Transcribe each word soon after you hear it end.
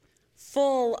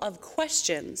full of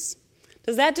questions.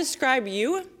 Does that describe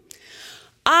you?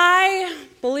 I,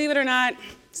 believe it or not,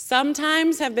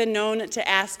 sometimes have been known to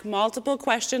ask multiple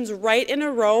questions right in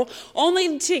a row,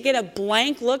 only to get a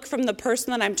blank look from the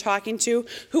person that I'm talking to,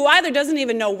 who either doesn't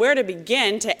even know where to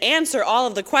begin to answer all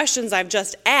of the questions I've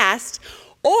just asked,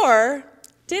 or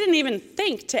didn't even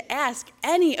think to ask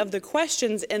any of the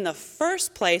questions in the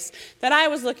first place that I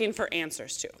was looking for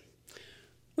answers to.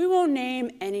 We won't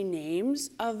name any names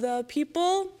of the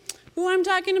people who I'm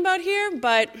talking about here,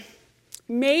 but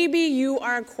maybe you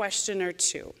are a questioner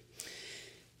too.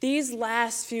 These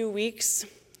last few weeks,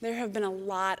 there have been a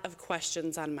lot of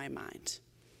questions on my mind.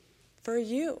 For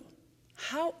you,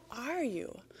 how are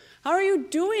you? How are you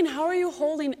doing? How are you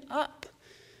holding up?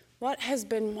 What has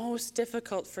been most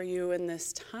difficult for you in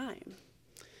this time?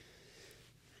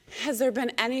 Has there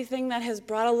been anything that has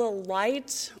brought a little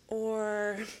light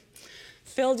or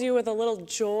filled you with a little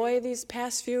joy these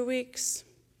past few weeks?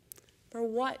 For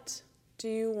what do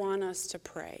you want us to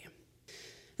pray?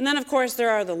 And then, of course,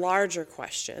 there are the larger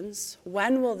questions.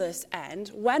 When will this end?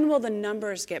 When will the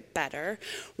numbers get better?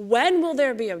 When will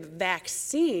there be a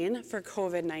vaccine for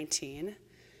COVID-19?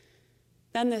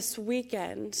 Then this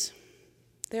weekend,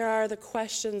 there are the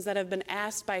questions that have been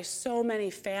asked by so many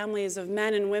families of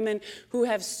men and women who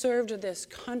have served this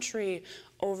country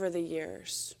over the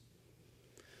years.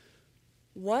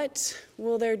 What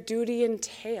will their duty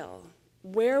entail?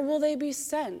 Where will they be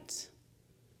sent?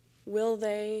 Will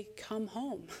they come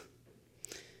home?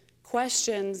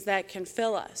 Questions that can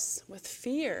fill us with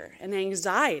fear and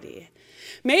anxiety.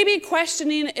 Maybe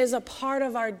questioning is a part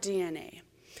of our DNA.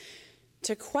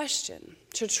 To question,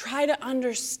 to try to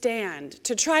understand,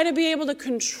 to try to be able to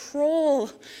control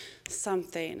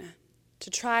something, to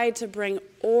try to bring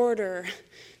order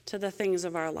to the things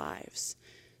of our lives,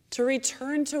 to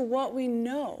return to what we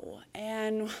know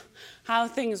and how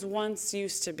things once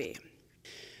used to be.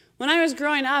 When I was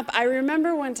growing up, I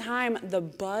remember one time the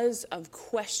buzz of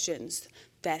questions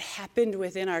that happened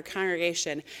within our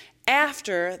congregation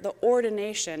after the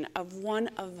ordination of one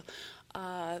of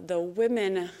the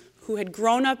women who had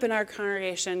grown up in our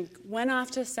congregation, went off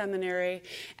to seminary,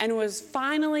 and was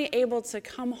finally able to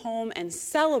come home and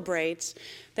celebrate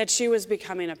that she was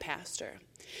becoming a pastor.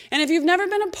 And if you've never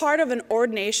been a part of an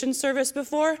ordination service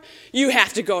before, you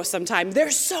have to go sometime.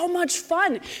 They're so much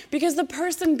fun because the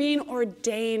person being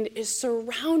ordained is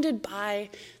surrounded by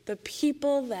the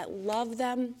people that love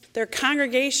them, their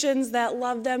congregations that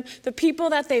love them, the people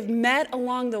that they've met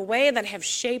along the way that have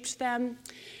shaped them.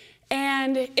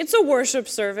 And it's a worship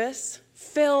service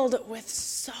filled with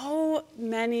so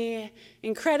many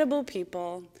incredible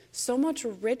people, so much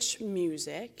rich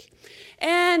music.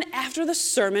 And after the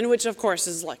sermon, which of course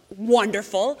is like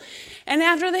wonderful, and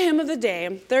after the hymn of the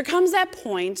day, there comes that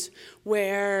point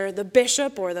where the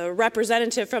bishop or the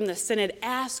representative from the synod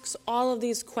asks all of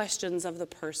these questions of the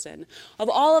person, of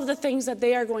all of the things that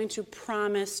they are going to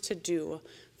promise to do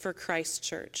for Christ's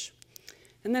church.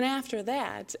 And then after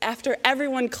that, after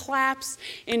everyone claps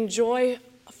in joy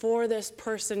for this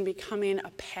person becoming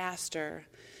a pastor,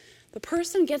 the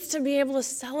person gets to be able to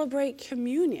celebrate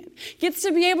communion, gets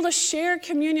to be able to share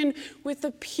communion with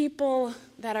the people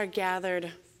that are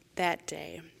gathered that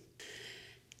day.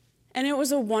 And it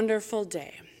was a wonderful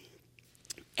day.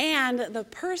 And the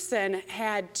person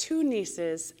had 2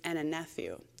 nieces and a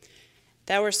nephew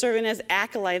that were serving as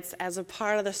acolytes as a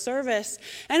part of the service.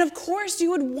 And of course, you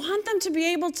would want them to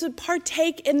be able to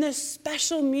partake in this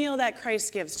special meal that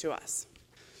Christ gives to us.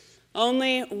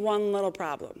 Only one little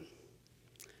problem.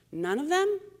 None of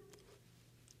them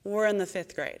were in the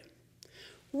 5th grade,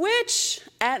 which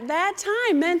at that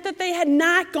time meant that they had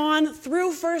not gone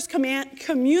through First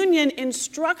Communion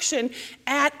instruction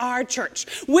at our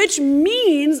church, which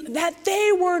means that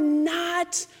they were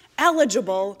not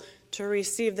eligible to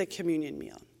receive the communion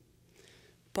meal.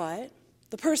 But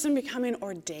the person becoming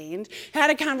ordained had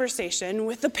a conversation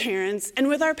with the parents and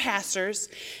with our pastors,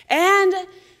 and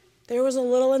there was a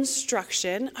little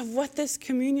instruction of what this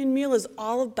communion meal is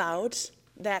all about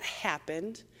that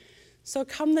happened. So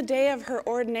come the day of her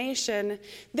ordination,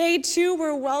 they too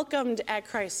were welcomed at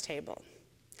Christ's table.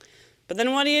 But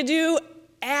then what do you do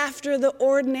after the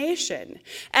ordination?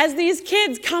 As these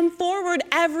kids come forward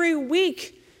every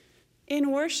week in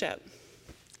worship.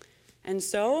 And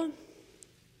so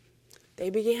they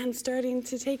began starting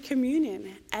to take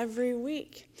communion every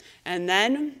week. And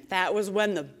then that was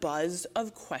when the buzz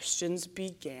of questions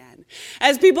began.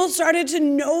 As people started to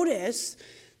notice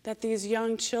that these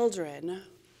young children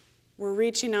were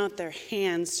reaching out their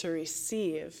hands to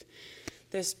receive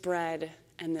this bread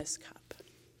and this cup.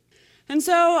 And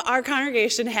so our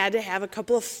congregation had to have a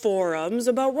couple of forums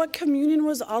about what communion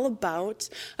was all about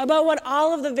what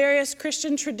all of the various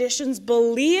Christian traditions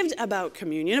believed about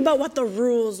communion, about what the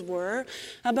rules were,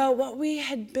 about what we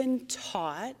had been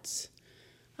taught,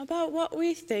 about what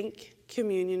we think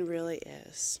communion really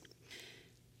is.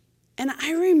 And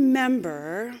I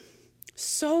remember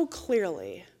so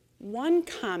clearly one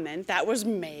comment that was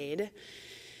made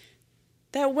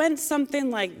that went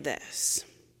something like this.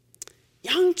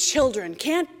 Young children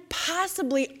can't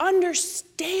possibly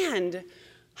understand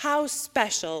how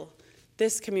special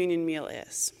this communion meal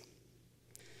is.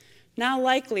 Now,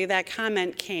 likely that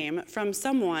comment came from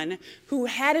someone who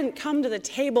hadn't come to the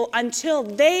table until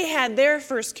they had their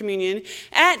first communion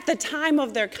at the time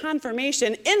of their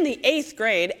confirmation in the 8th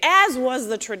grade, as was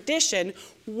the tradition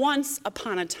once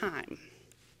upon a time.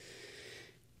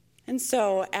 And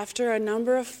so, after a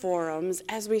number of forums,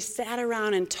 as we sat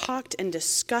around and talked and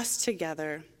discussed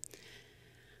together,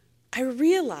 I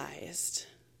realized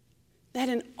that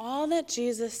in all that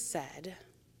Jesus said,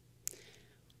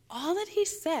 all that he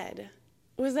said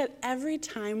was that every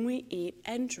time we eat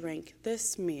and drink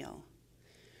this meal,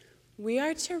 we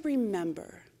are to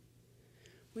remember.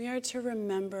 We are to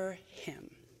remember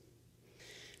him.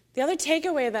 The other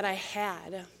takeaway that I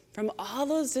had from all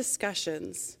those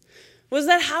discussions was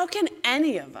that how can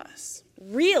any of us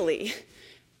really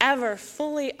ever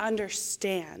fully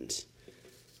understand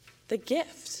the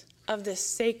gift of this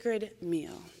sacred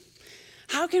meal?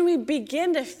 How can we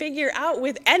begin to figure out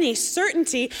with any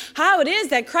certainty how it is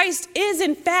that Christ is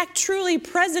in fact truly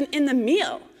present in the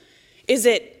meal? Is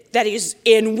it that he's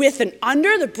in with and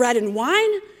under the bread and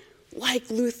wine, like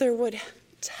Luther would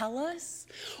tell us?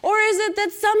 Or is it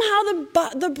that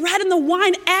somehow the bread and the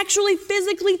wine actually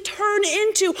physically turn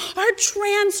into, are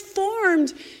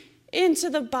transformed into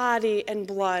the body and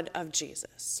blood of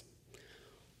Jesus?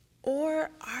 Or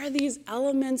are these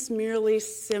elements merely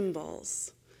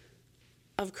symbols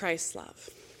of Christ's love?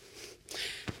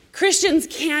 Christians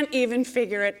can't even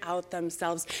figure it out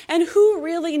themselves. And who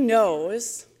really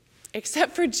knows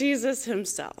except for Jesus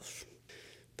himself?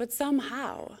 But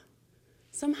somehow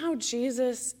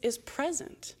Jesus is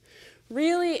present,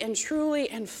 really and truly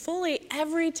and fully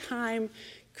every time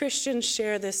Christians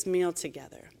share this meal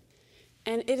together.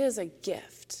 And it is a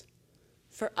gift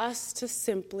for us to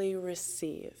simply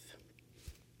receive.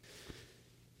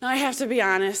 Now, I have to be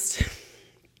honest.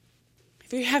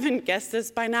 If you haven't guessed this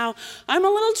by now, I'm a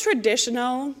little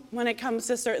traditional when it comes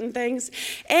to certain things.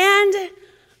 And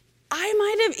I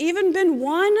might have even been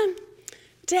one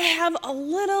to have a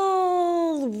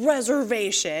little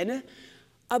reservation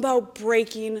about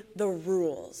breaking the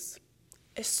rules,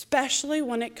 especially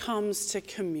when it comes to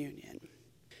communion.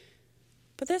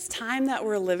 But this time that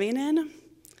we're living in,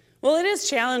 well, it has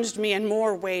challenged me in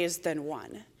more ways than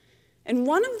one. And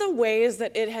one of the ways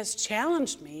that it has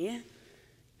challenged me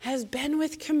has been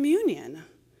with communion.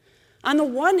 On the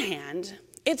one hand,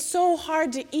 it's so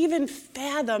hard to even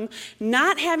fathom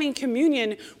not having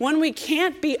communion when we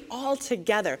can't be all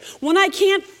together, when I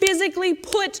can't physically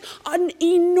put an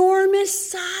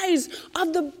enormous size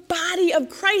of the body of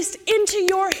Christ into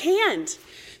your hand.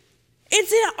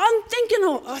 It's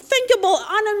unthinkable,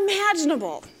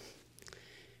 unimaginable.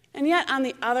 And yet, on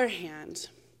the other hand,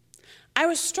 I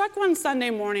was struck one Sunday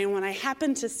morning when I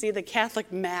happened to see the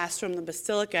Catholic Mass from the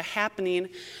Basilica happening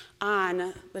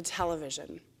on the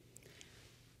television.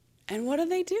 And what did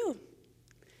they do?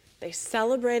 They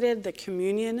celebrated the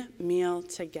communion meal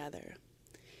together,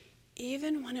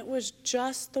 even when it was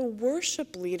just the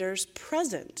worship leaders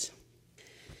present.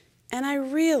 And I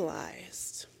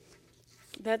realized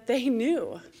that they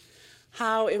knew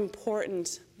how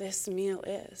important this meal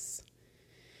is,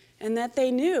 and that they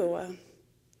knew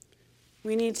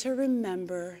we need to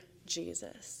remember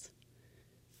Jesus,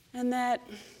 and that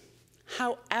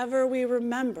however we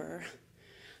remember,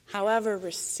 however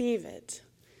receive it,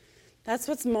 that's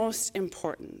what's most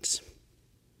important.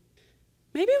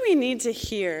 Maybe we need to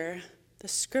hear the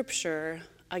scripture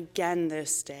again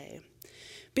this day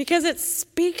because it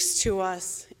speaks to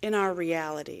us in our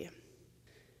reality.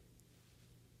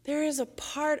 There is a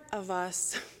part of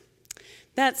us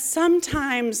that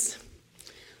sometimes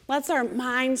lets our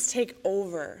minds take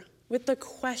over with the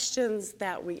questions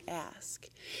that we ask,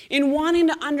 in wanting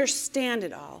to understand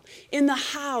it all, in the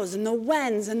hows and the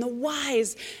whens and the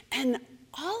whys and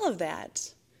all of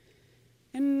that.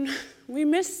 And we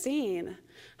miss seeing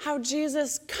how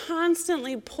Jesus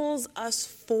constantly pulls us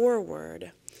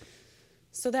forward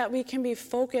so that we can be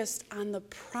focused on the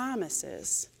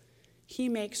promises he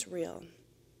makes real.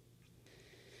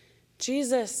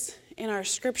 Jesus, in our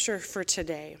scripture for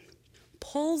today,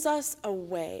 pulls us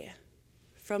away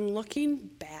from looking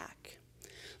back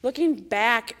looking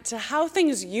back to how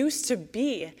things used to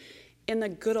be in the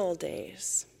good old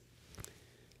days.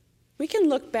 We can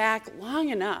look back long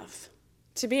enough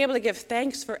to be able to give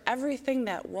thanks for everything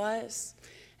that was,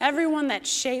 everyone that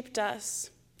shaped us,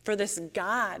 for this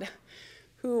God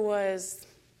who was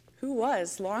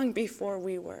long before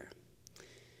we were.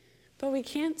 But we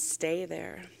can't stay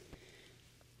there.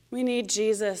 We need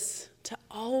Jesus to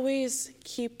always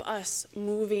keep us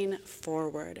moving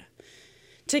forward,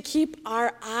 to keep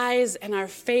our eyes and our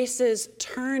faces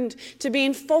turned to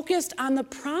being focused on the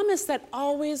promise that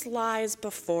always lies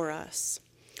before us.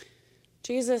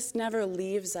 Jesus never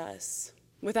leaves us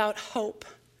without hope,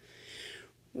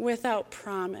 without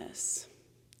promise,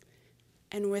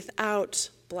 and without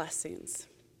blessings.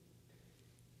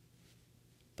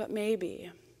 But maybe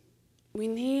we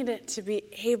need to be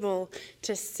able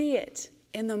to see it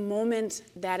in the moment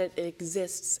that it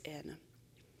exists in.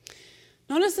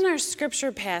 Notice in our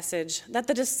scripture passage that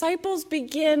the disciples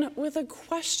begin with a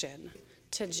question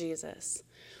to Jesus.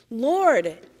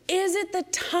 Lord, is it the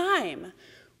time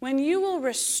when you will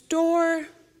restore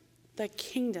the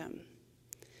kingdom?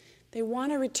 They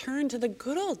want to return to the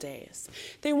good old days.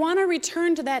 They want to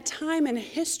return to that time in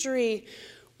history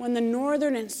when the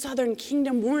northern and southern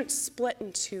kingdom weren't split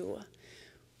in two,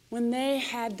 when they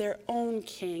had their own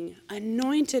king,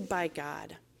 anointed by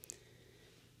God.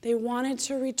 They wanted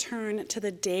to return to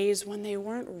the days when they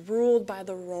weren't ruled by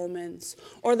the Romans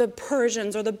or the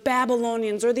Persians or the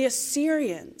Babylonians or the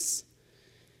Assyrians.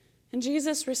 And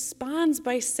Jesus responds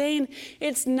by saying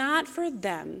it's not for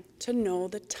them to know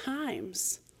the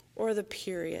times or the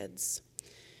periods.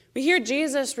 We hear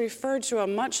Jesus refer to a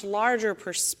much larger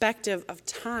perspective of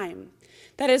time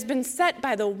that has been set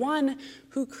by the one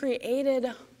who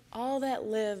created all that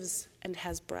lives and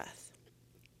has breath.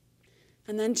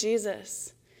 And then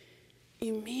Jesus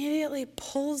immediately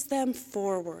pulls them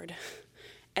forward,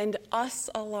 and us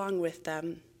along with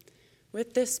them,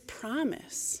 with this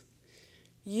promise.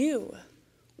 You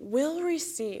will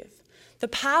receive the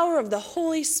power of the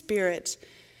Holy Spirit,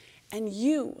 and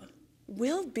you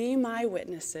will be my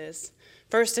witnesses,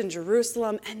 first in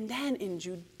Jerusalem, and then in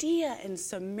Judea and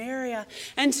Samaria,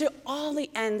 and to all the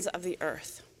ends of the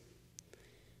earth.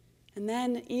 And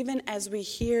then, even as we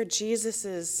hear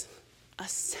Jesus'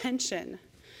 ascension,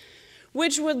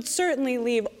 which would certainly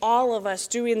leave all of us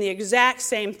doing the exact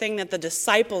same thing that the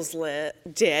disciples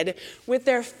did, with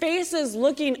their faces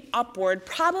looking upward,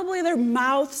 probably their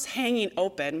mouths hanging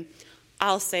open.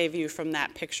 I'll save you from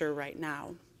that picture right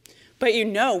now. But you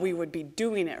know we would be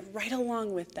doing it right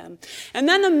along with them. And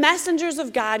then the messengers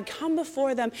of God come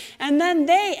before them, and then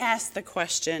they ask the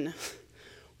question,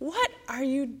 what are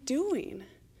you doing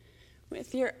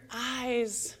with your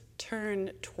eyes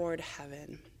turned toward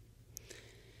heaven?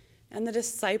 And the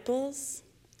disciples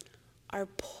are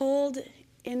pulled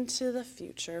into the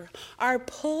future, are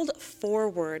pulled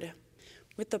forward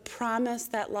with the promise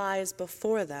that lies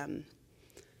before them.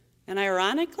 And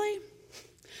ironically,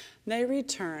 they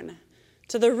return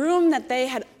to the room that they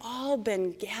had all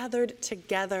been gathered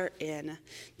together in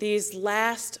these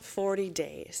last 40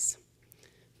 days.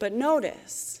 But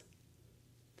notice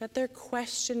that their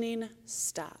questioning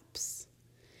stops,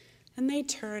 and they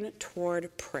turn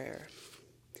toward prayer.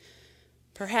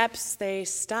 Perhaps they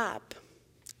stop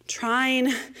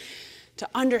trying to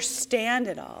understand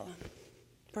it all.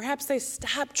 Perhaps they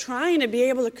stop trying to be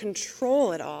able to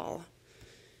control it all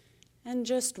and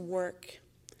just work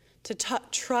to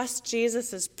trust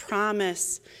Jesus'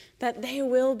 promise that they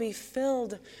will be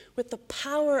filled with the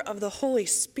power of the Holy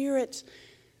Spirit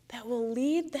that will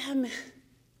lead them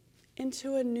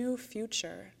into a new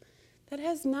future that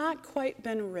has not quite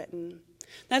been written,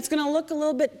 that's going to look a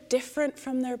little bit different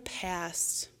from their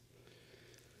past,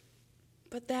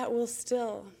 but that will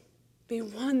still be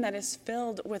one that is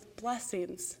filled with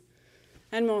blessings,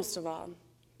 and most of all,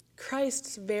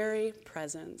 Christ's very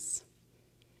presence.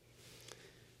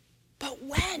 But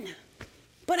when?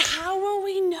 But how will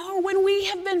we know when we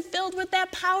have been filled with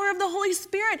that power of the Holy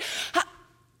Spirit?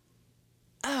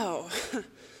 Oh,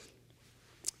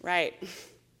 right.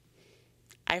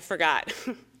 I forgot.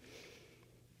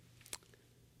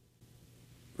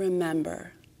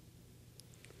 Remember,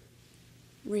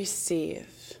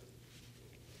 receive,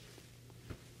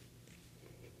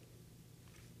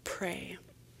 pray.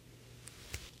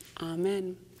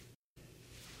 Amen.